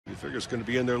You figure it's going to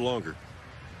be in there longer.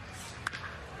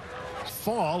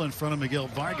 Fall in front of Miguel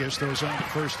Vargas. Throws on to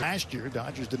first last year.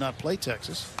 Dodgers did not play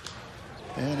Texas.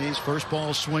 And he's first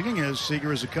ball swinging as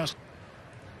Seager is accustomed.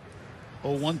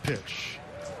 0-1 pitch.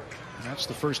 And that's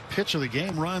the first pitch of the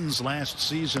game. Runs last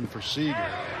season for Seager.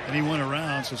 And he went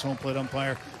around as home plate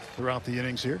umpire throughout the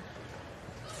innings here.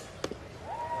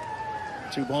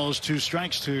 2 balls, 2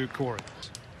 strikes to Corey.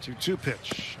 2-2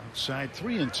 pitch. Outside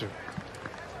 3-2.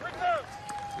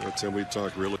 That's when we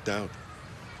talk real down.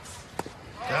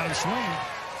 Got him swinging.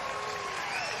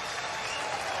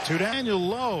 To Daniel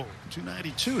Lowe.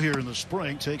 292 here in the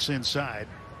spring. Takes inside.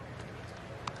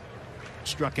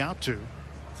 Struck out 2.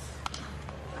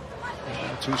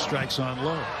 2 strikes on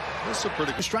Lowe. That's a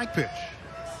pretty good strike pitch.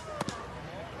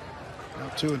 Now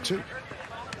 2-2.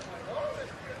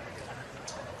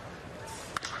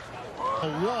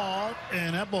 A wall,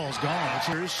 and that ball's gone. It's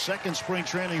his second spring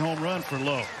training home run for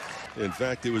Lowe. In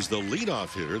fact, it was the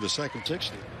leadoff hitter, the second.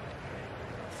 60.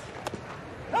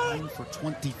 9 for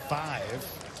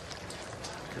 25.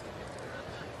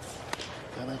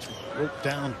 And that's worked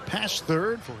down past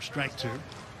third for strike 2.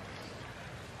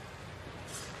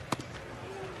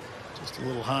 Just a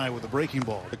little high with the breaking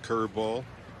ball. The curveball.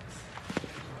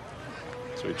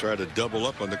 So he tried to double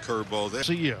up on the curveball there.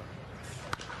 See ya.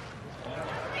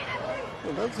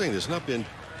 Well, another thing that's not been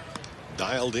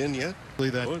dialed in yet.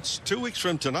 Well, it's 2 weeks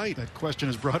from tonight. That question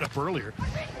is brought up earlier.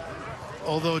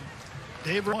 Although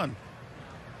Dave won.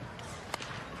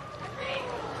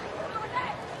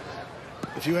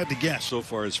 If you had to guess. So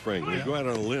far in spring. When you go out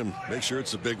on a limb, make sure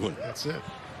it's a big one. That's it.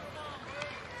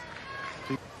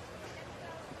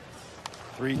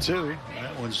 3-2.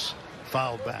 That one's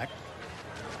fouled back.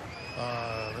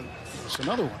 There's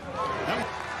another one.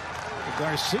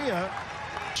 Garcia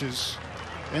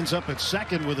ends up at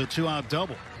second with a 2-out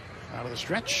double. Out of the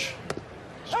stretch.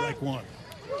 Strike 1.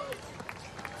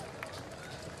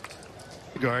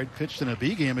 Guard pitched in a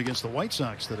B game against the White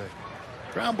Sox today.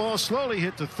 Ground ball slowly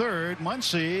hit to third.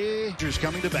 Muncy is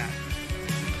coming to bat.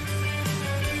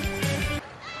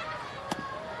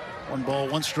 1 ball,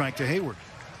 1 strike to Hayward.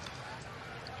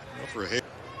 For Hayward.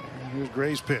 And here's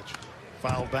Gray's pitch.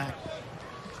 Foul back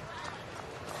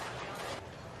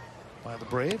by the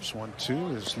Braves.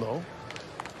 1-2 is low.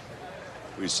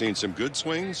 We've seen some good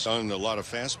swings on a lot of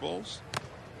fastballs.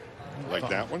 Like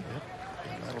that one. Yep.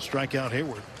 And that'll strike out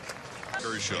Hayward.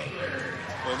 Kershaw.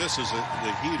 Well, this is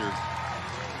the heater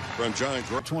from John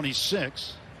Gray.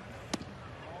 26.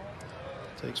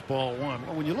 Takes ball 1.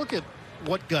 Well, when you look at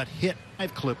what got hit,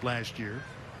 I've clipped last year.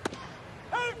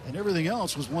 And everything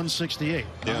else was 168.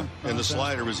 Yeah, and the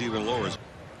slider was even lower.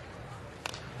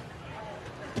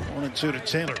 1-2 to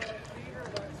Taylor.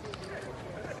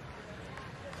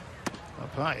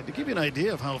 Up high. To give you an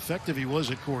idea of how effective he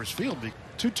was at Coors Field,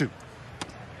 2-2.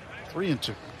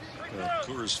 3-2.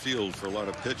 Coors Field, for a lot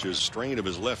of pitches, strain of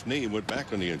his left knee, went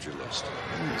back on the injury list.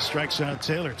 And he strikes out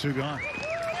Taylor. 2 gone.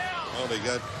 Well, they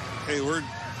got Hayward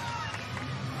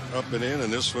up and in,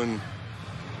 and this one.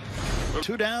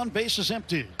 2 down, bases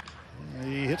empty.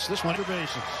 He hits this one for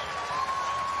bases.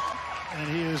 And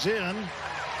he is in.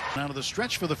 Out of the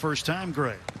stretch for the first time,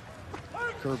 Gray.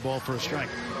 Curveball for a strike.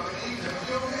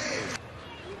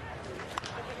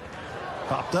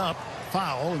 Popped up,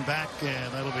 foul, and back,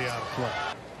 and that'll be out of play.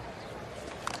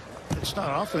 It's not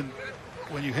often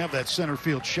when you have that center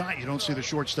field shot, you don't see the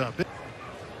shortstop.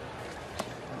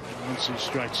 Once he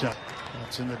strikes out,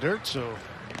 that's in the dirt, so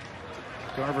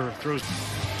Garver throws.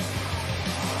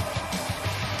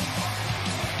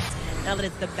 Now that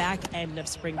it's the back end of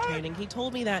spring training, he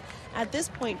told me that at this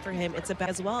point for him, it's about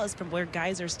as well as from where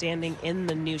guys are standing in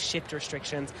the new shift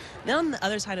restrictions. Then on the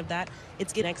other side of that,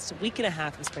 it's the next week and a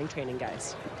half of spring training,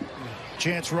 guys.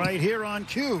 Chance right here on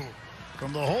cue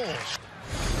from the holes.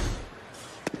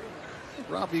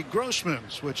 Robbie Grossman,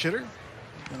 switch hitter.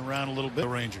 Been around a little bit. The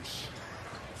Rangers.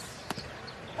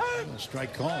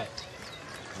 Strike call.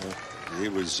 He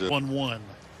was 1-1.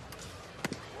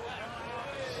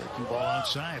 Breaking ball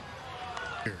outside.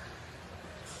 Here.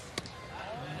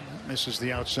 Misses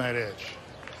the outside edge.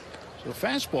 So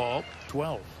fastball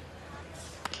 12.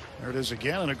 There it is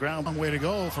again, and a ground long way to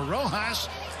go for Rojas.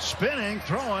 Spinning,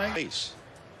 throwing.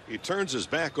 He turns his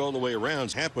back all the way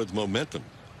around, half with momentum,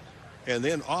 and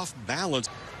then off balance.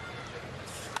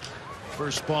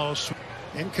 First ball.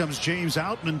 In comes James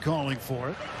Outman calling for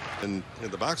it. And in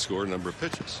the box score, number of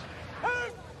pitches.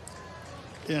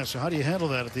 Yeah, so how do you handle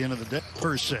that at the end of the day,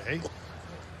 per se?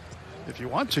 If you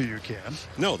want to, you can.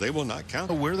 No, they will not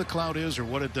count. Where the cloud is or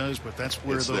what it does, but that's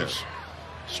where it's those there.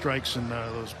 Strikes and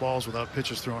those balls without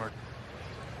pitches thrown are.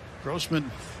 Grossman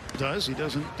does. He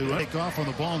doesn't do it. Take off on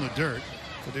the ball in the dirt.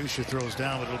 Fiducia throws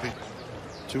down, but it'll be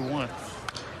 2-1.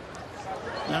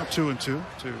 Now 2-2 to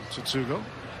Tsutsugo.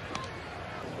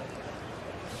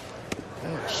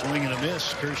 Oh, swing and a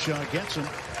miss. Kershaw gets him.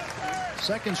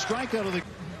 Second strikeout of the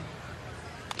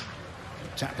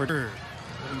Tapper.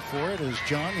 Looking for it is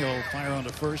John. He'll fire on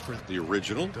to first for The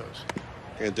original.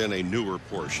 And then a newer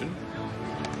portion.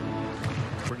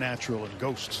 For Natural and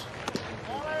Ghosts.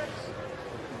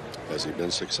 Has he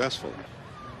been successful?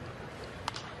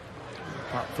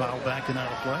 Pop foul back and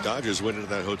out of play. Dodgers went into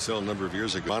that hotel a number of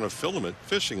years ago on a filament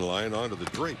fishing line onto the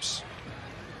drapes.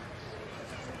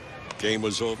 Game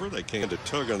was over. They came to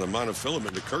tug on the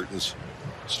monofilament. The curtains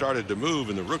started to move,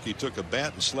 and the rookie took a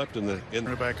bat and slept in the. Turn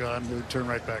it back on. Turn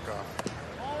right back off.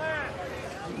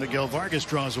 Miguel Vargas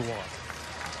draws a walk.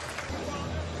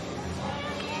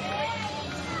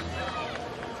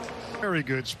 Very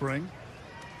good spring.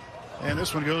 And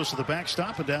this one goes to the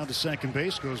backstop, and down to second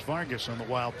base goes Vargas on the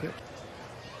wild pitch.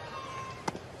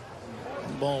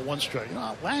 1 ball, 1 strike. You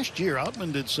know, last year,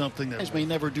 Outman did something that guys may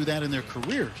never do that in their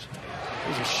careers.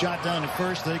 There's a shot down at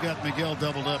first. They got Miguel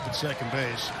doubled up at second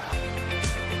base.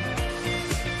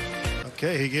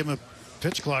 Okay, he gave him a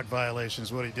pitch clock violation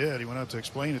is what he did. He went out to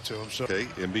explain it to him. So Okay,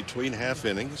 in between half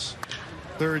innings.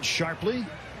 Third sharply.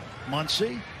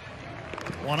 Muncy.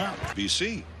 1 out.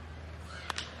 BC.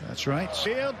 That's right.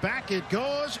 Field, back it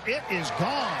goes. It is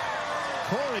gone.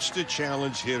 Corey To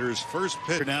challenge hitters. First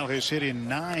pitch. now has hit in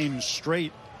 9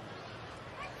 straight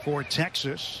for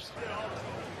Texas.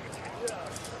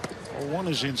 1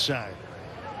 is inside.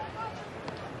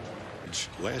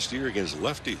 Last year against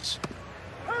lefties.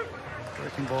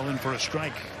 Breaking ball in for a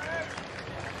strike.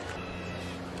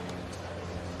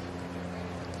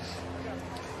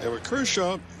 And with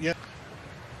Kershaw, yeah.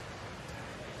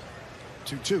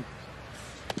 2-2.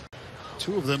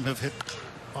 2 of them have hit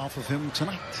off of him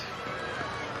tonight.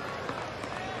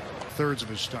 Thirds of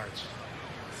his starts.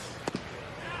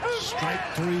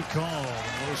 Strike 3 call.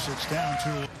 Low sits down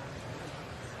to.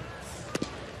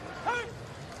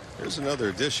 Here's another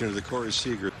addition to the Corey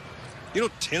Seager. You know,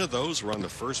 10 of those were on the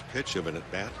first pitch of an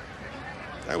at-bat.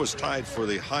 That was tied for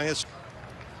the highest.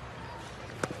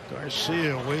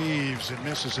 Garcia waves and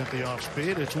misses at the off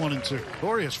speed. It's 1-2.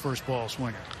 Glorious first ball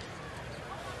swinger.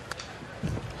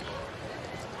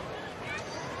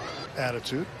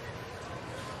 Attitude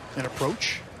and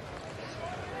approach.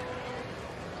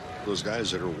 Those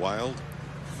guys that are wild.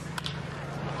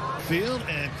 Field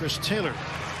and Chris Taylor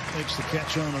makes the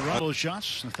catch on the run. Those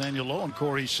shots. Nathaniel Lowe and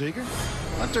Corey Seager.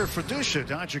 Hunter Fiducia,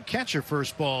 Dodger catcher,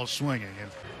 first ball swinging.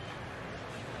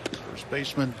 And first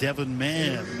baseman Devin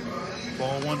Mann.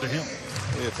 Ball 1 to him.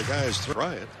 If the guys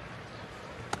try it.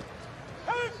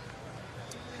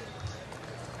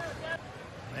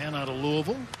 Man out of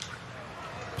Louisville.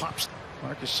 Pops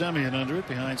Marcus Semien under it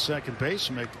behind second base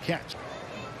and make the catch.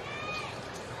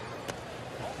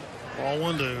 Ball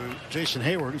 1 to Jason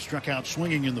Hayward, who struck out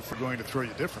swinging in the. Going to throw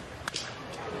you different.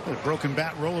 A broken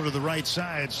bat roller to the right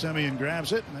side. Semien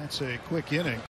grabs it, and that's a quick inning.